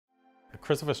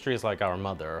Christopher Street is like our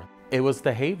mother. It was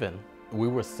the haven. We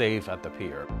were safe at the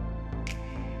pier.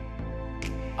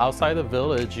 Outside the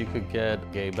village, you could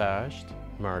get gay bashed,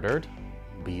 murdered,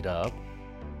 beat up.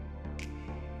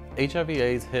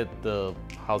 HIV/AIDS hit the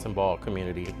House and Ball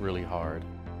community really hard.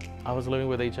 I was living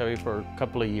with HIV for a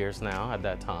couple of years now at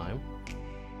that time.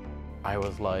 I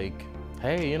was like,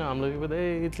 hey, I'm living with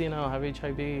AIDS, I have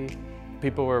HIV.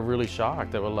 People were really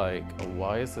shocked. They were like,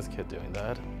 why is this kid doing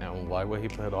that? And why would he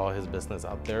put all his business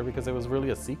out there? Because it was really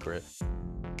a secret.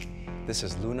 This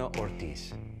is Luis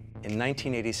Ortiz. In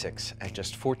 1986, at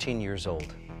just 14 years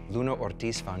old, Luis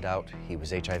Ortiz found out he was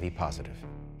HIV positive.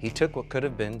 He took what could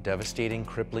have been devastating,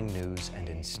 crippling news and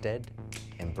instead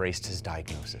embraced his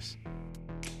diagnosis.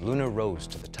 Luis rose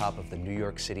to the top of the New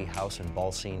York City house and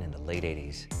ball scene in the late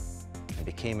 80s and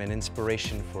became an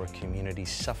inspiration for a community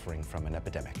suffering from an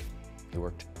epidemic. He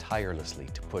worked tirelessly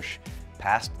to push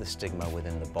past the stigma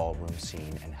within the ballroom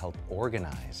scene and help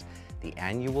organize the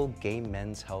annual Gay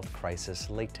Men's Health Crisis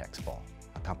Latex Ball,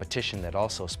 a competition that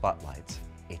also spotlights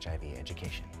HIV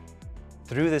education.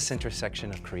 Through this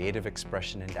intersection of creative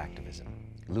expression and activism,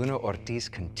 Luis Ortiz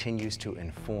continues to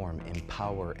inform,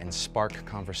 empower, and spark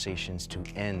conversations to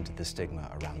end the stigma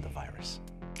around the virus.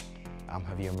 I'm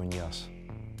Javier Munoz,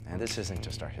 and this isn't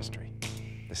just our history,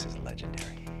 this is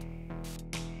legendary.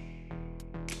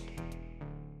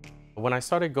 When I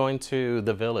started going to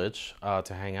the village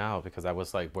to hang out, because that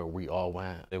was like where we all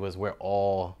went, it was where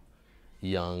all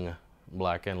young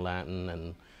Black and Latin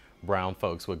and brown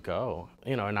folks would go.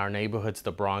 In our neighborhoods,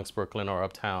 the Bronx, Brooklyn, or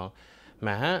uptown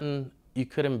Manhattan, you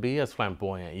couldn't be as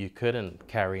flamboyant. You couldn't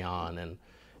carry on and,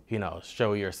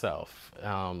 show yourself.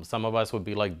 Some of us would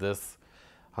be like this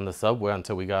on the subway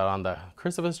until we got on the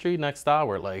Christopher Street next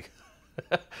hour, like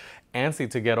antsy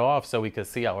to get off so we could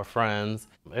see our friends.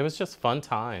 It was just fun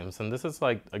times. And this is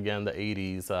like, again, the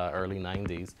 80s, early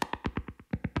 90s.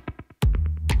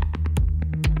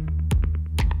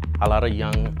 A lot of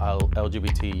young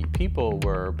LGBT people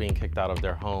were being kicked out of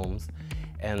their homes.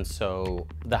 And so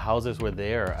the houses were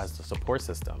there as the support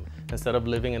system. Instead of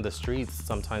living in the streets,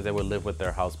 sometimes they would live with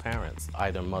their house parents,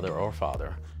 either mother or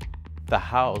father. The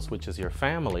house, which is your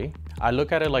family, I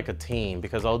look at it like a team,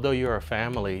 because although you're a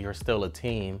family, you're still a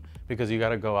team because you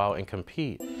gotta go out and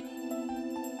compete.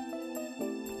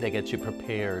 They get you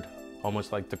prepared,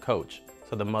 almost like the coach.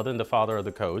 So the mother and the father are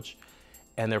the coach,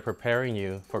 and they're preparing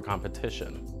you for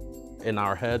competition. In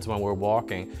our heads when we're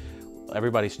walking,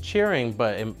 everybody's cheering,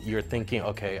 but you're thinking,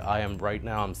 okay,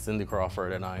 I'm Cindy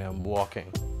Crawford and I am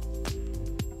walking.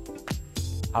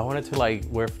 I wanted to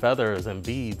wear feathers and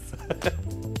beads.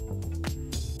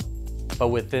 But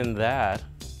within that,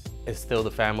 it's still the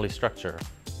family structure.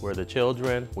 We're the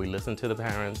children, we listen to the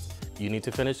parents. You need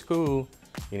to finish school.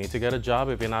 You need to get a job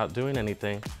if you're not doing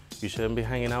anything. You shouldn't be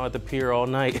hanging out at the pier all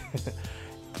night.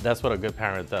 That's what a good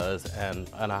parent does. And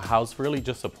a house really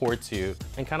just supports you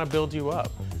and kind of builds you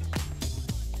up.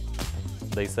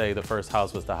 They say the first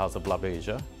house was the House of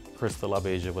LaBeija. Crystal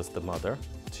LaBeija was the mother.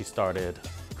 She started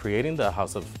creating the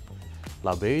House of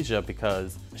LaBeija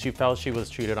because she felt she was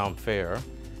treated unfair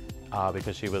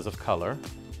because she was of color,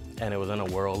 and it was in a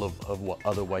world of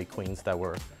other white queens that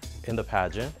were in the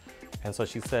pageant. And so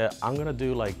she said, I'm gonna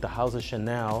do like the House of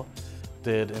Chanel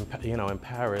did in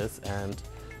Paris, and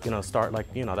start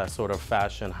that sort of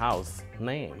fashion house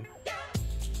name.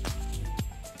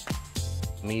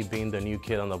 Me being the new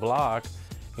kid on the block,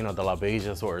 the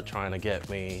LaBeijas were trying to get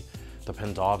me, the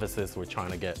Pendovises were trying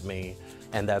to get me,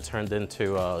 and that turned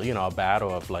into a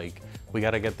battle of we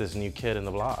gotta get this new kid in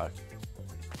the block.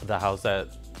 The house that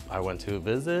I went to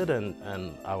visit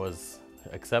and I was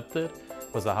accepted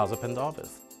was the House of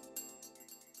Pendovis.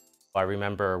 I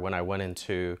remember when I went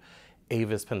into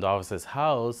Avis Pendovis's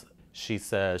house, she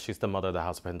said, she's the mother of the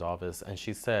House of Pendovis, and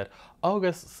she said, oh,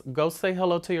 go say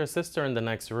hello to your sister in the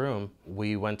next room.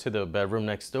 We went to the bedroom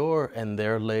next door, and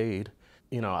there laid,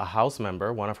 a house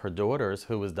member, one of her daughters,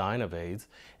 who was dying of AIDS.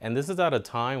 And this is at a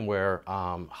time where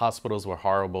hospitals were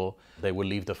horrible. They would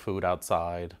leave the food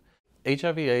outside.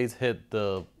 HIV/AIDS hit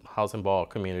the House and Ball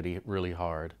community really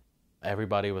hard.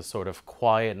 Everybody was sort of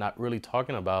quiet, not really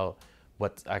talking about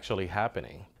what's actually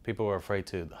happening. People were afraid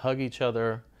to hug each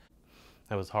other.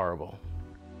 It was horrible.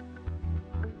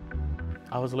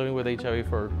 I was living with HIV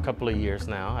for a couple of years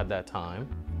now at that time.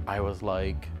 I was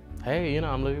like, hey,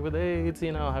 I'm living with AIDS,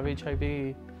 I have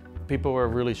HIV. People were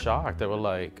really shocked. They were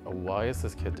like, why is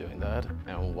this kid doing that?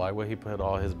 And why would he put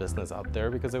all his business out there?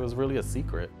 Because it was really a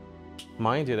secret.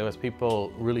 Mind you, there was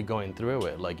people really going through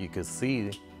it. You could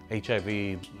see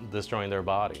HIV destroying their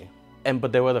body.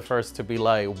 But they were the first to be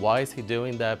like, why is he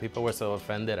doing that? People were so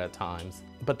offended at times.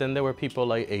 But then there were people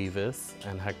like Avis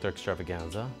and Hector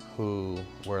Extravaganza who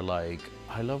were like,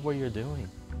 I love what you're doing.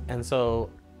 And so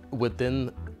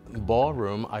within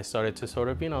ballroom, I started to sort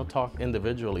of, talk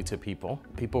individually to people.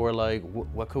 People were like,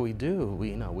 what could we do?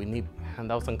 We need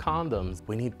handouts and condoms.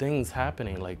 We need things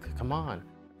happening, like, come on.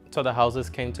 So the houses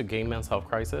came to Gay Men's Health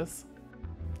Crisis.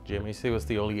 GMHC was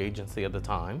the only agency at the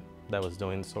time that was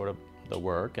doing sort of the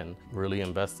work and really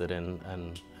invested in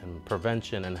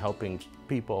prevention and helping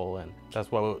people. And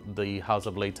that's why the House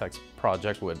of Latex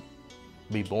Project would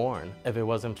be born. If it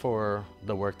wasn't for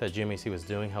the work that GMHC was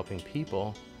doing helping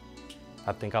people,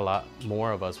 I think a lot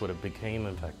more of us would have became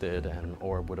infected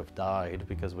or would have died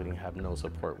because we didn't have no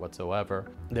support whatsoever.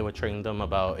 They would train them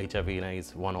about HIV and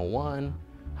AIDS 101,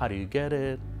 how do you get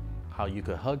it, how you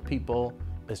could hug people,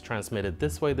 it's transmitted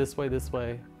this way, this way, this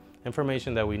way.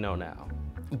 Information that we know now.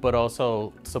 But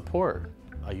also support.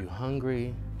 Are you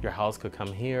hungry? Your house could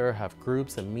come here, have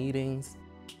groups and meetings.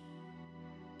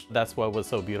 That's what was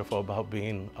so beautiful about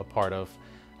being a part of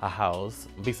a house.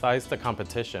 Besides the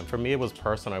competition, for me it was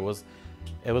personal.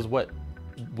 It was what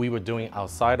we were doing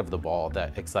outside of the ball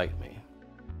that excited me.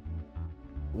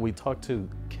 We talked to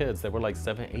kids that were like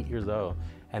 7, 8 years old,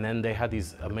 and then they had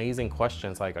these amazing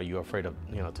questions like, are you afraid of,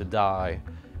 to die?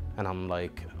 And I'm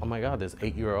like, oh my God, this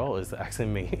 8-year-old is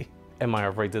asking me, am I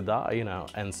afraid to die,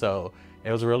 And so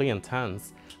it was really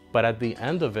intense. But at the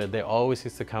end of it, they always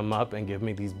used to come up and give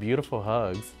me these beautiful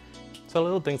hugs. So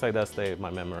little things like that stay in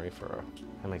my memory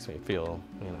it makes me feel,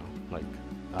 like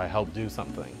I helped do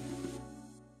something.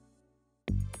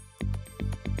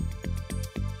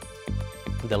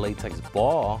 The Latex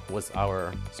Ball was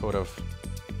our sort of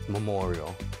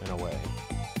memorial in a way.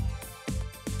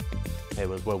 It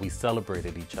was where we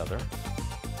celebrated each other.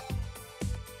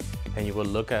 And you would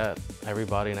look at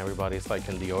everybody and everybody's like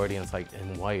in the audience, like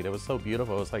in white. It was so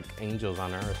beautiful. It was like angels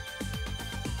on earth.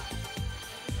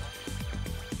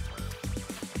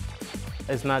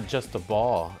 It's not just a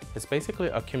ball. It's basically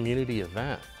a community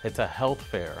event. It's a health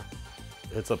fair.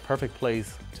 It's a perfect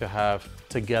place to have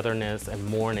togetherness and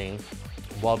mourning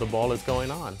while the ball is going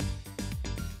on.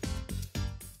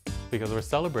 Because we're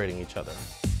celebrating each other.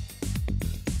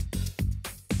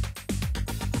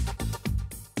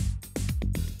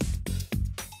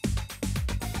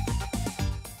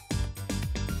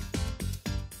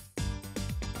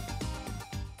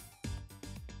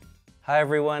 Hi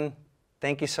everyone.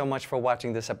 Thank you so much for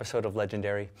watching this episode of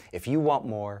Legendary. If you want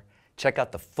more, check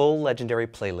out the full Legendary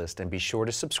playlist and be sure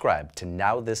to subscribe to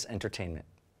NowThis Entertainment.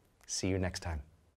 See you next time.